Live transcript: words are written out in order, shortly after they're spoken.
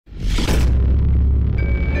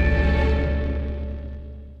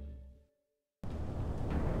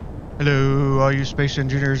Hello, all you space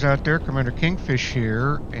engineers out there. Commander Kingfish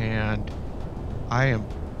here, and I am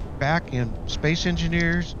back in Space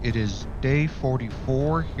Engineers. It is day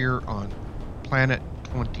 44 here on Planet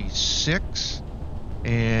 26.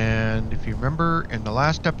 And if you remember, in the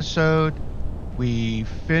last episode, we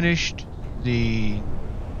finished the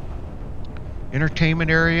entertainment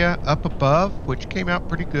area up above, which came out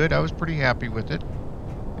pretty good. I was pretty happy with it.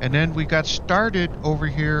 And then we got started over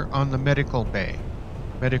here on the medical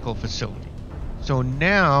facility. So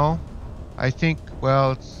now I think,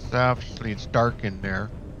 well, it's dark in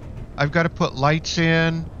there. I've got to put lights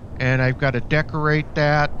in, and I've got to decorate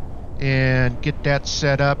that and get that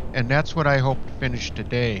set up, and that's what I hope to finish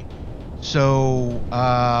today. So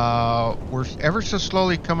we're ever so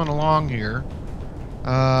slowly coming along here.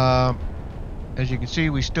 As you can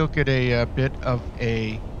see, we still get a bit of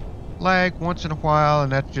a lag once in a while,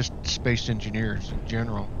 and that's just space engineers in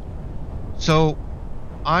general. So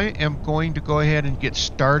I am going to go ahead and get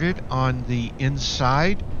started on the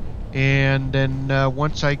inside, and then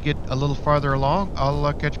once I get a little farther along,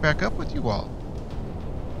 I'll catch back up with you all.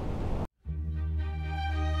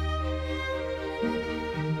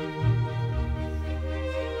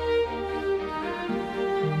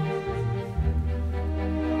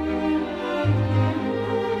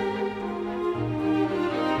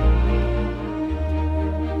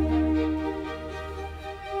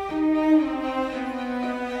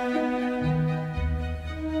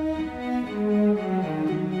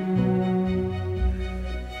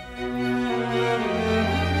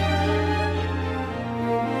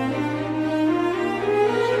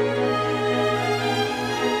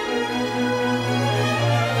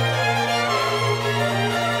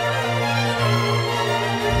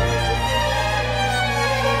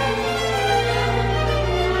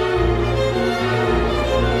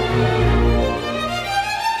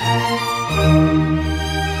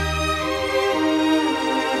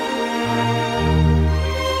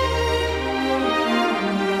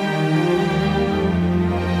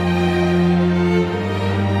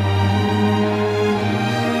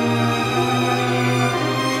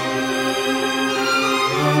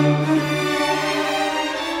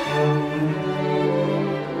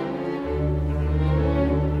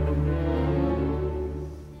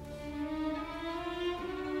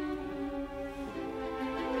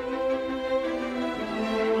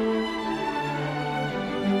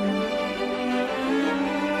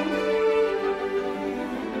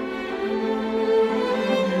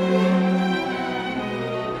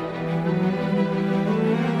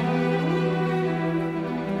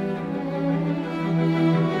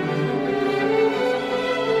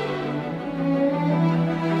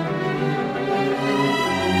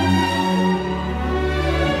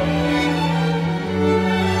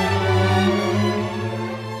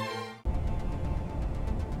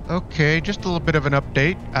 Okay, just a little bit of an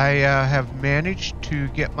update. I have managed to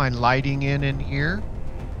get my lighting in here.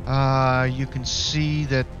 You can see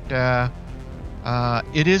that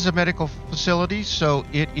it is a medical facility, so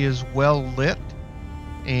it is well lit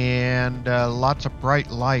and lots of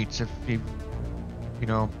bright lights. If you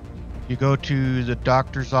go to the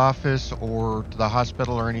doctor's office or to the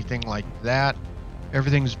hospital or anything like that,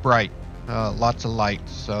 everything's bright, lots of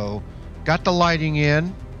lights. So got the lighting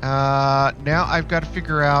in. Now I've got to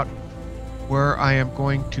figure out where I am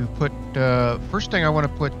going to put, first thing I want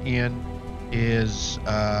to put in is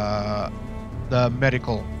the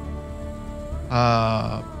medical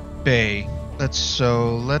bay. Let's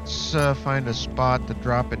find a spot to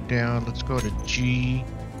drop it down. Let's go to G.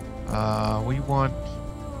 We want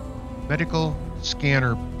medical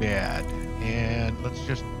scanner bed, and let's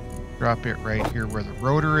just drop it right here where the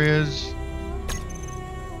rotor is.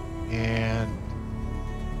 And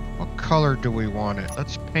what color do we want it?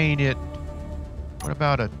 Let's paint it. What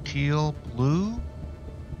about a teal blue?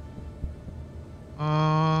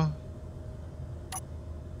 I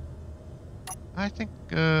think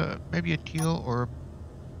maybe a teal, or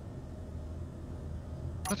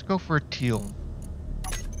let's go for a teal.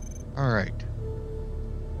 All right.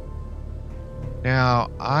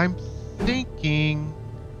 Now I'm thinking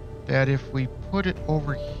that if we put it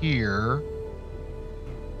over here,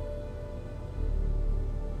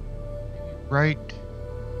 right,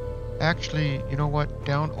 actually, you know what,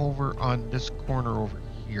 down over on this corner over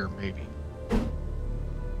here, maybe.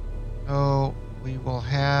 So we will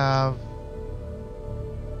have,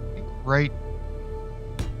 I think right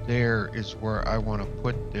there is where I want to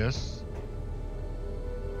put this.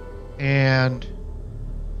 And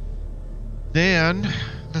then,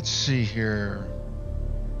 let's see here.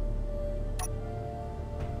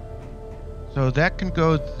 So that can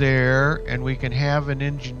go there, and we can have an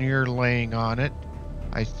engineer laying on it.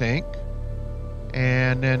 I think.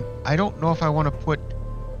 And then I don't know if I want to put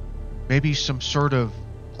maybe some sort of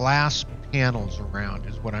glass panels around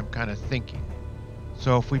is what I'm kind of thinking.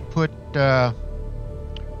 So if we put kind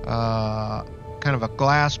of a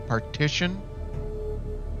glass partition,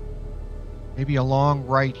 maybe along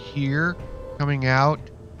right here, coming out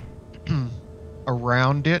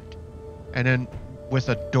around it, and then with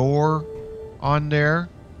a door on there.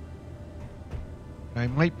 I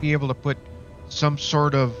might be able to put some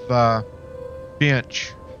sort of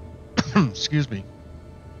bench. Excuse me.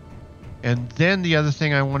 And then the other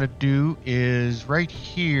thing I want to do is right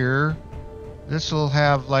here, this will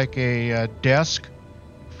have like a desk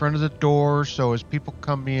in front of the door, so as people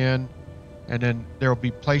come in, and then there will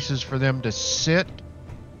be places for them to sit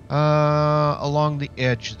along the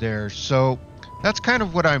edge there. So that's kind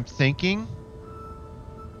of what I'm thinking.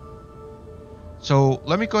 So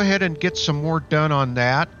let me go ahead and get some more done on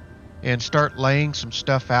that and start laying some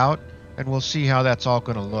stuff out, and we'll see how that's all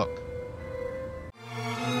going to look.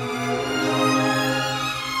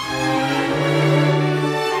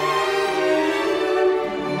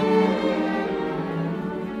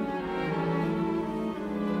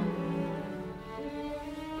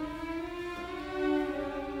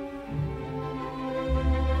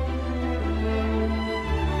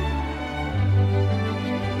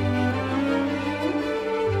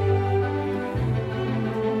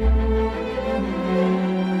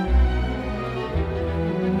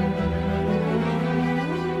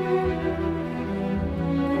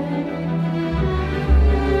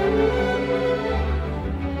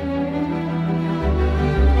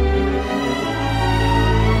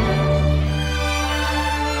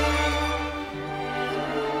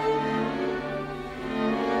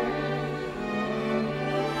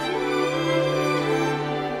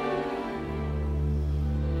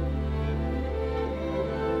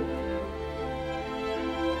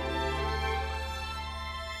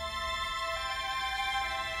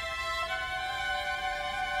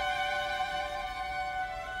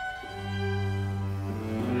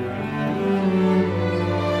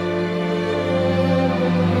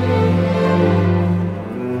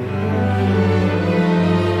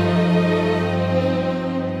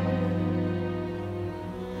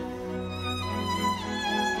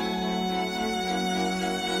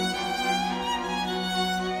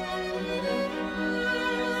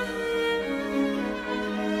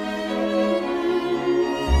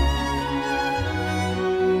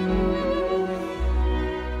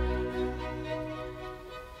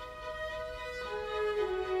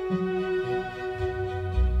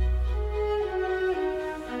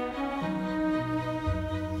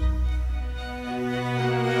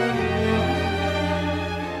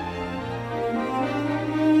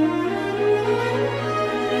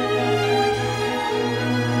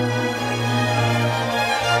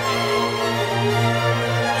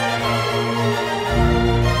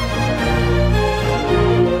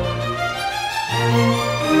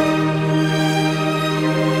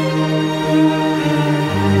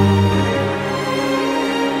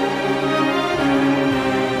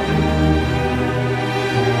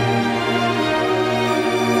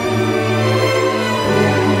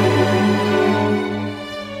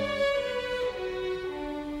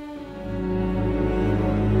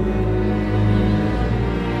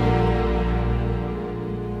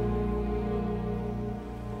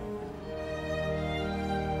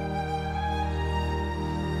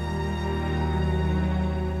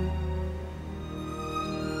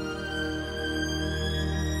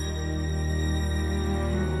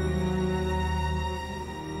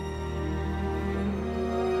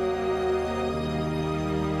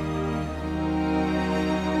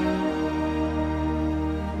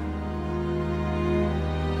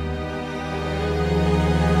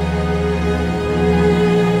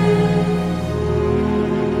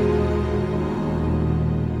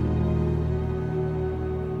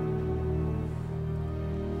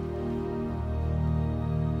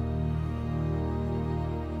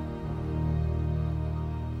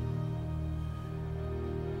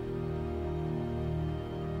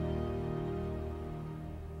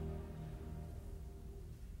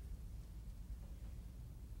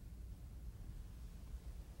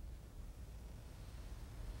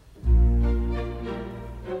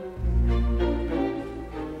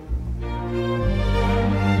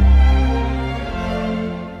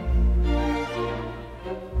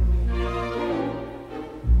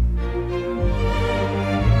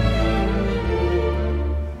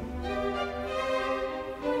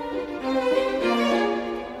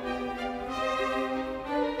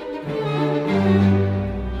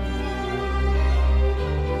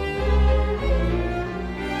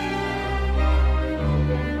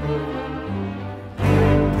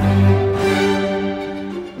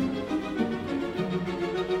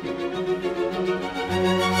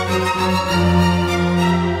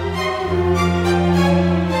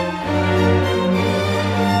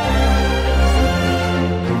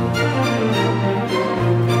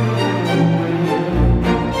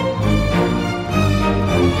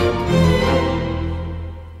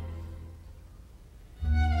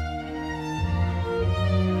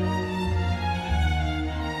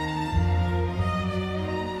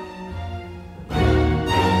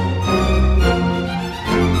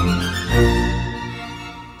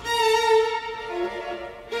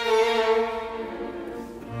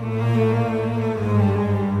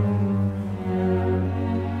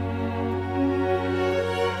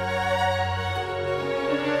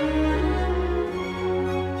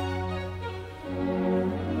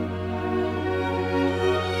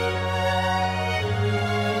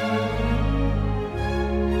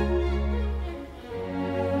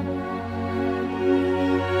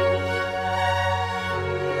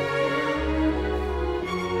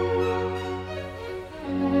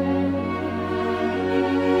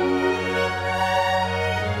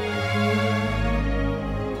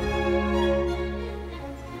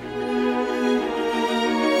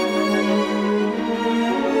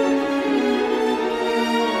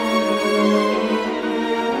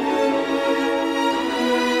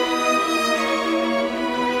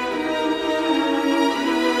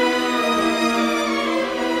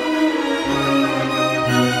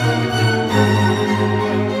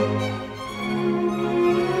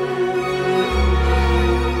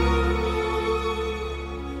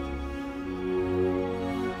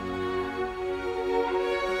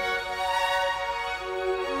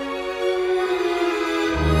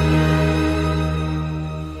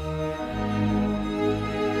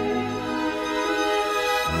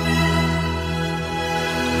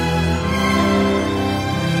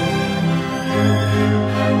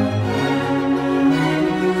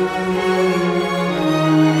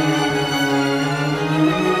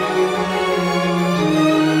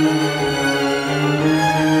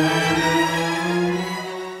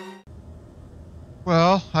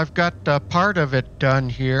 Well, I've got part of it done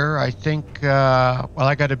here. I think, well,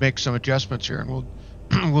 I got to make some adjustments here, and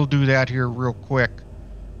we'll do that here real quick.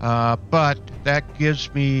 But that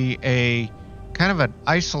gives me a kind of an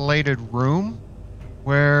isolated room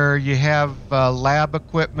where you have lab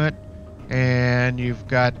equipment and you've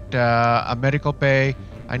got a medical bay.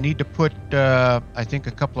 I need to put, I think,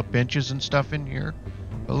 a couple of benches and stuff in here.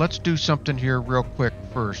 But let's do something here real quick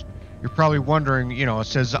first. You're probably wondering, you know, it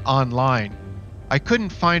says online. I couldn't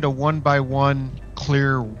find a 1x1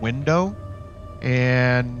 clear window,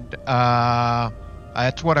 and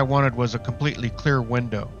that's what I wanted, was a completely clear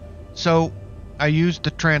window. So I used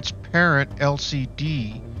the transparent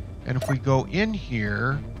LCD, and if we go in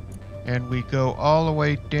here and we go all the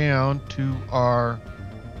way down to our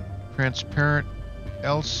transparent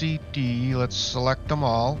LCD, let's select them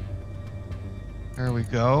all. There we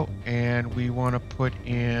go, and we want to put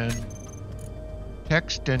in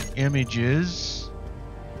text and images,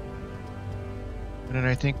 and then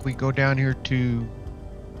I think we go down here to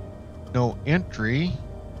no entry,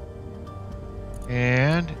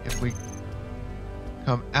 and if we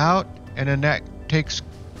come out, and then that takes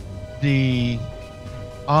the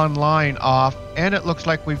online off, and it looks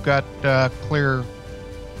like we've got clear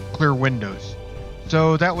windows.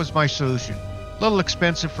 So that was my solution. A little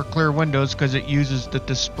expensive for clear windows because it uses the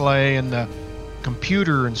display and the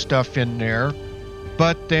computer and stuff in there.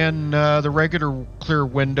 But then the regular clear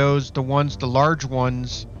windows, the large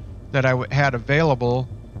ones that I had available,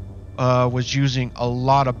 was using a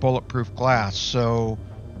lot of bulletproof glass. So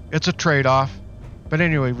it's a trade-off. But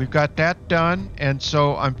anyway, we've got that done. And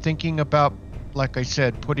so I'm thinking about, like I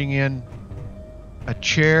said, putting in a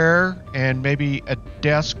chair and maybe a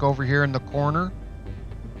desk over here in the corner.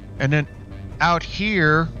 And then out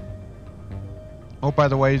here, oh, by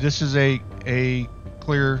the way, this is a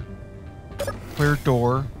clear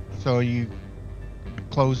door, so you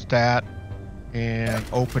close that and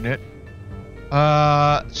open it.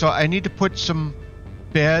 So I need to put some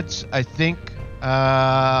beds. I think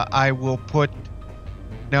I will put,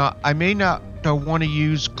 now I may not want to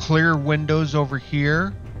use clear windows over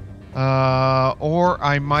here, or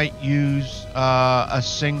I might use a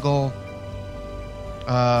single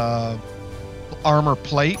armor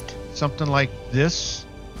plate, something like this,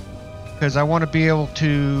 because I want to be able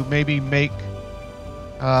to maybe make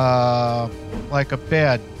like a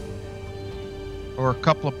bed or a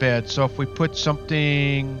couple of beds. So if we put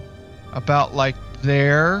something about like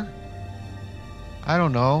there, I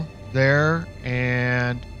don't know, there,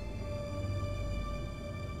 and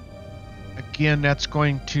again, that's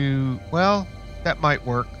going to, well, that might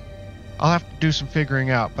work. I'll have to do some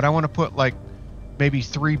figuring out, but I want to put like maybe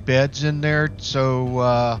 3 beds in there.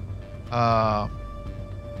 So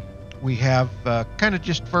we have kind of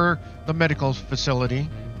just for the medical facility.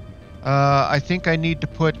 I think I need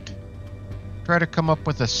to try to come up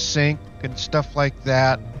with a sink and stuff like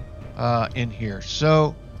that in here.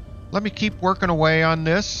 So let me keep working away on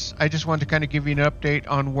this. I just wanted to kind of give you an update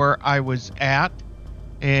on where I was at.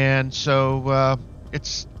 And so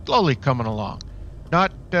it's slowly coming along.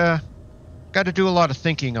 Not got to do a lot of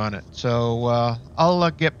thinking on it. So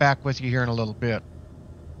I'll get back with you here in a little bit.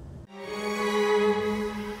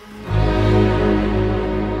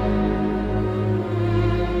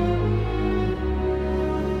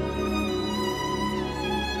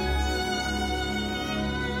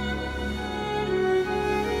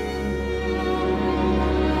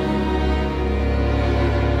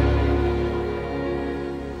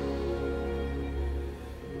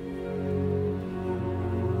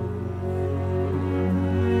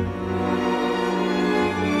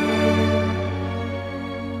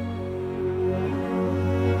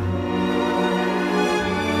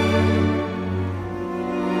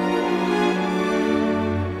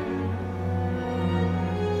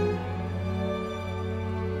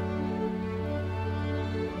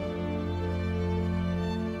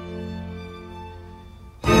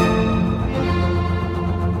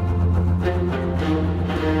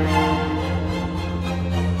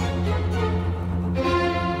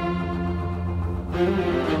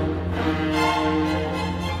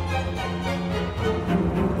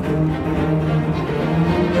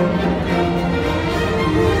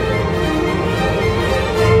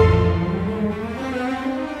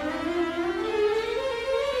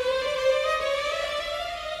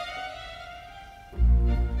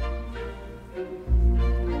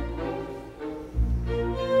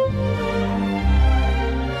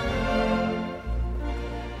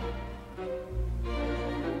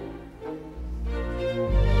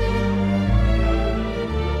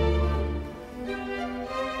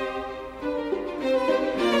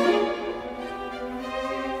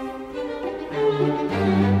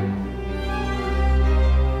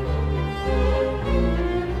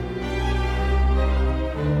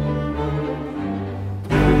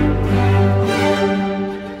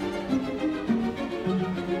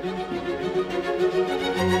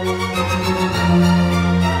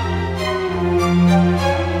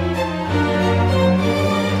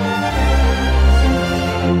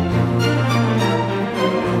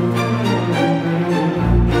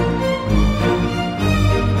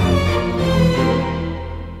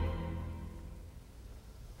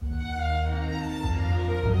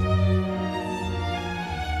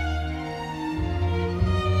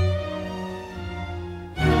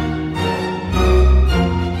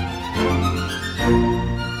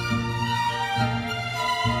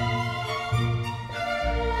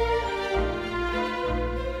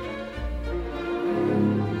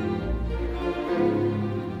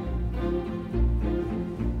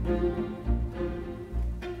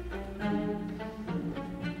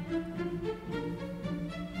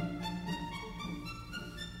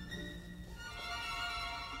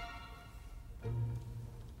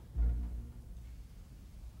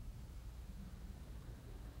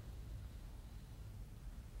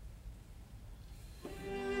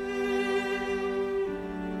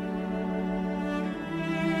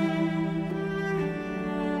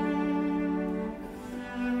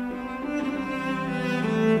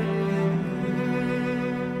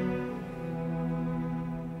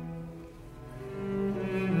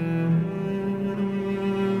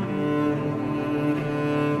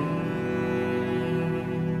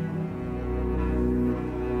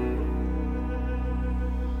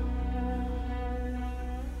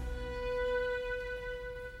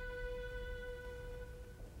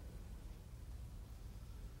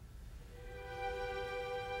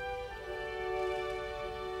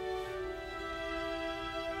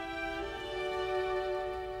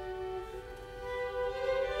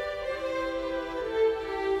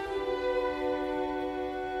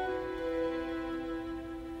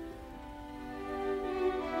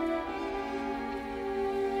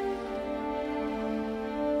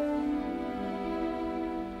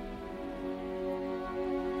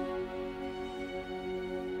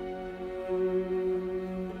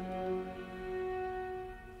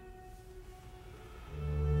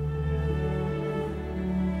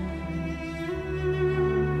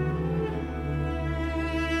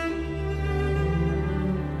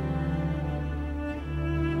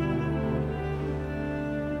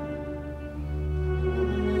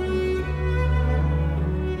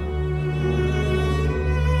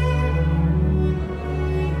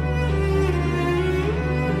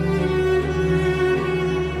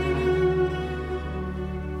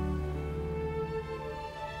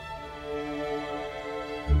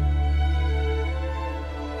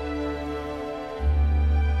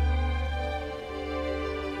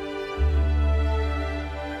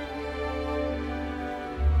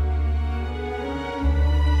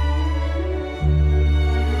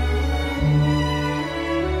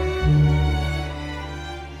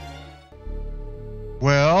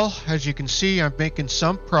 as you can see, I'm making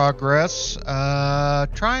some progress,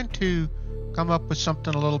 trying to come up with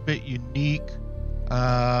something a little bit unique.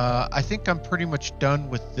 I think I'm pretty much done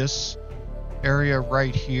with this area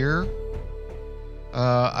right here.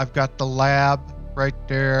 I've got the lab right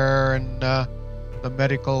there, and the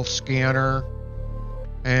medical scanner,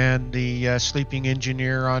 and the sleeping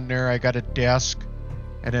engineer on there. I got a desk.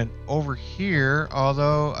 And then over here,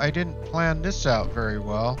 although I didn't plan this out very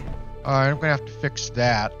well, I'm going to have to fix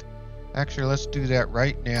that. Actually, let's do that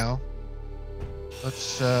right now.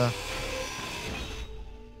 Let's do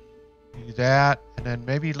that, and then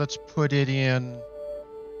maybe let's put it in.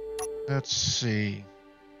 Let's see.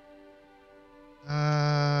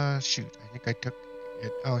 Shoot, I think I took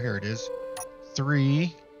it. Oh, here it is.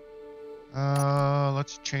 3.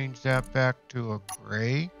 Let's change that back to a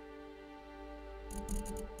gray.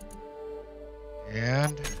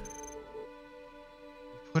 And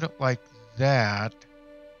put it like that,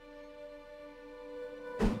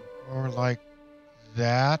 or like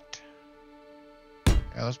that.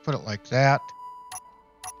 Yeah, let's put it like that,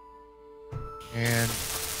 and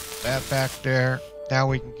that back there. Now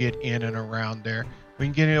we can get in and around there. We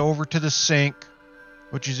can get it over to the sink,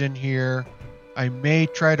 which is in here. I may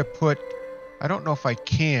try to put, I don't know if I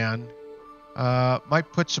can,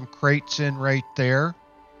 might put some crates in right there.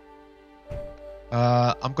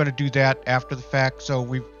 I'm going to do that after the fact. So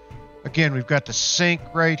we've got the sink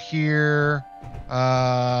right here,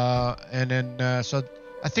 and then so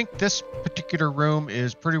I think this particular room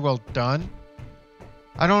is pretty well done.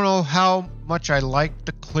 I don't know how much I like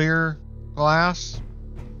the clear glass,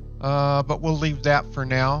 but we'll leave that for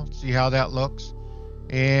now. See how that looks.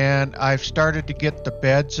 And I've started to get the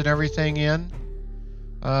beds and everything in.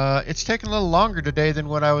 It's taken a little longer today than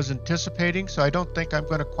what I was anticipating, so I don't think I'm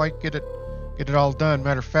going to quite get it all done.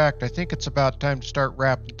 Matter of fact, I think it's about time to start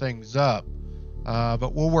wrapping things up.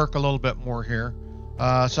 But we'll work a little bit more here.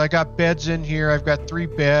 So I got beds in here. I've got 3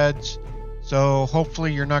 beds. So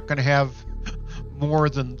hopefully you're not going to have more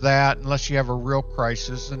than that unless you have a real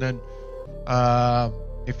crisis. And then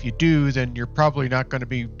if you do, then you're probably not going to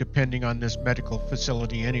be depending on this medical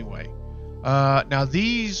facility anyway. Now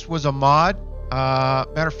these was a mod.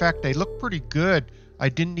 Matter of fact, they look pretty good. I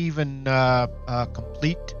didn't even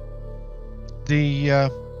complete the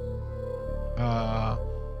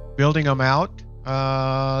building them out.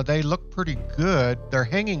 They look pretty good. They're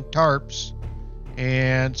hanging tarps,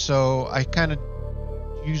 and so I kind of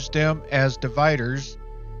used them as dividers.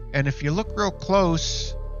 And if you look real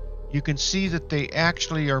close, you can see that they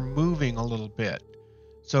actually are moving a little bit.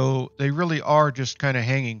 So they really are just kind of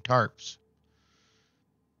hanging tarps.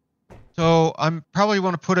 So I'm probably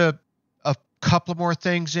want to put a couple more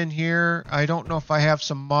things in here. I don't know if I have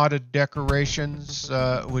some modded decorations.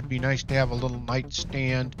 It would be nice to have a little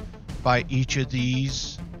nightstand by each of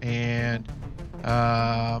these. And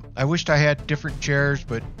I wished I had different chairs,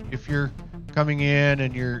 but if you're coming in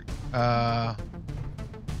and you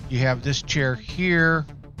have this chair here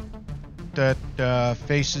that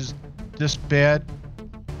faces this bed,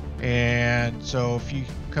 and so if you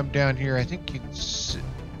come down here, I think you can sit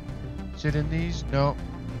in these. No,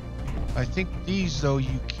 I think these though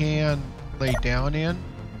you can lay down in.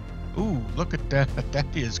 Ooh, look at that.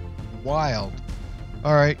 That is wild.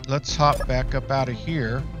 All right, let's hop back up out of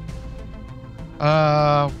here.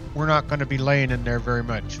 We're not going to be laying in there very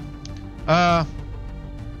much. The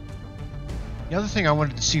other thing I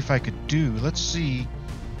wanted to see if I could do, let's see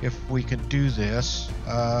if we can do this.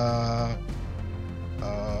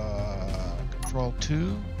 Control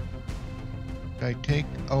 2. Did I take?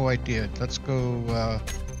 Oh, I did. Let's go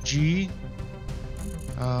G.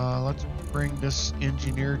 Let's bring this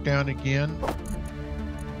engineer down again.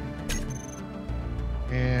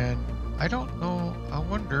 And I don't know. I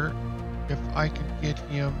wonder if I can get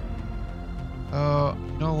him.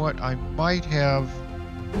 You know what? I might have.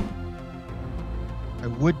 I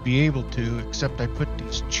would be able to, except I put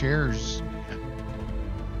these chairs in.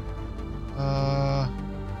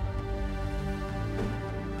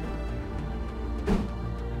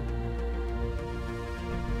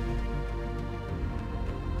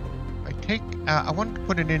 I wanted to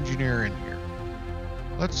put an engineer in here.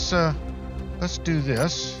 Let's do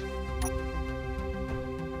this.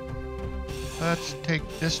 Let's take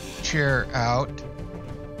this chair out,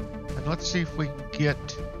 and let's see if we can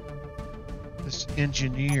get this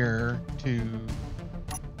engineer to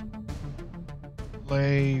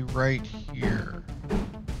lay right here.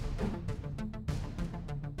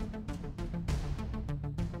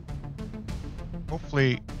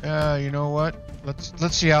 Hopefully, you know what?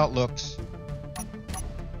 Let's see how it looks.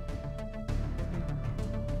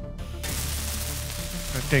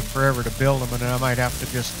 take forever to build them, and I might have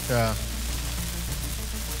to just... I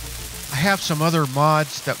have some other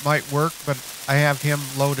mods that might work, but I have him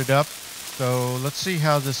loaded up. So let's see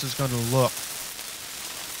how this is going to look.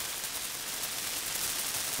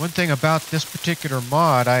 One thing about this particular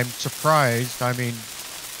mod, I'm surprised. I mean,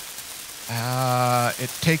 it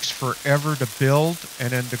takes forever to build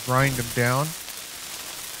and then to grind them down.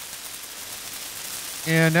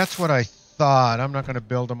 And that's what I thought. I'm not going to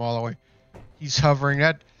build them all the way. He's hovering.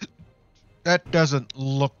 That doesn't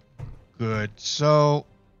look good. So,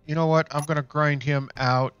 you know what? I'm going to grind him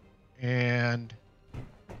out, and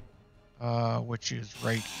which is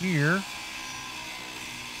right here.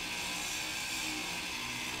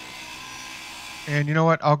 And you know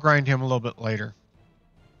what? I'll grind him a little bit later.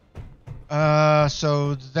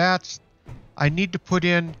 So that's... I need to put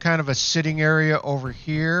in kind of a sitting area over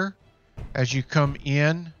here as you come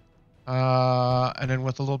in. And then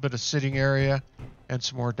with a little bit of sitting area and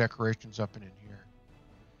some more decorations up and in here.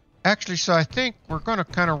 Actually, so I think we're going to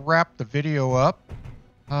kind of wrap the video up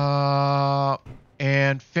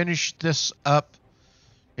and finish this up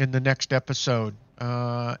in the next episode.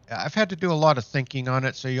 I've had to do a lot of thinking on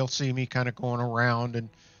it, so you'll see me kind of going around and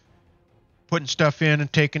putting stuff in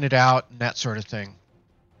and taking it out and that sort of thing.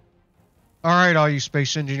 All right, all you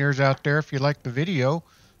space engineers out there, if you like the video,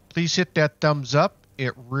 please hit that thumbs up.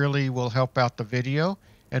 It really will help out the video.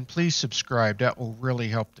 And please subscribe. That will really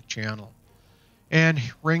help the channel. And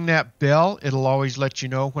ring that bell. It'll always let you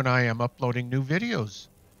know when I am uploading new videos.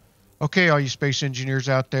 Okay, all you space engineers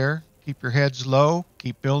out there, keep your heads low,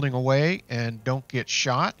 keep building away, and don't get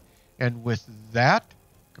shot. And with that,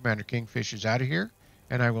 Commander Kingfish is out of here,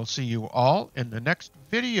 and I will see you all in the next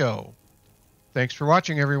video. Thanks for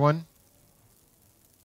watching, everyone.